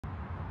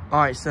All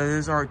right, so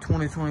this is our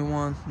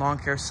 2021 lawn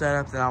care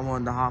setup that I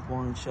wanted to hop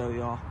on and show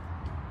y'all.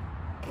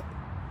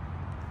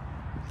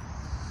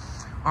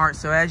 All right,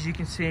 so as you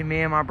can see,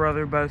 me and my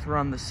brother both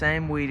run the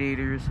same weed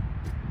eaters.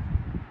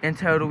 In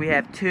total, we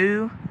have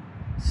 2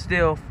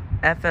 Stihl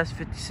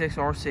FS56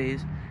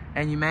 RCs,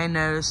 and you may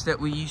notice that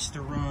we used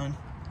to run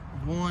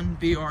 1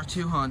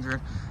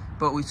 BR200,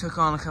 but we took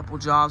on a couple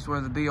jobs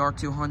where the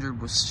BR200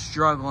 was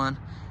struggling,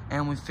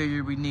 and we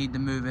figured we need to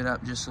move it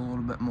up just a little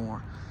bit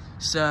more.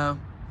 So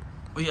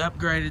we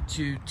upgraded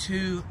to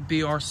 2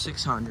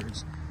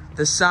 BR600s.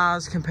 The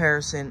size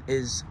comparison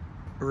is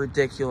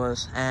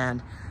ridiculous,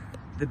 and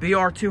the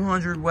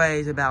BR200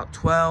 weighs about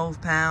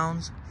 12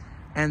 pounds,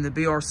 and the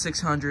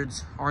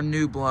BR600s, our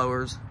new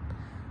blowers,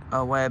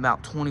 weigh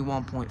about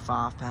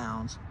 21.5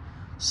 pounds.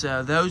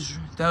 So those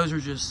are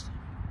just,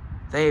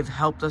 they've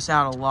helped us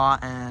out a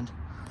lot, and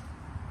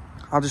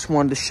I just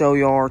wanted to show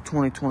you our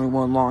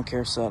 2021 lawn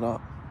care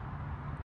setup.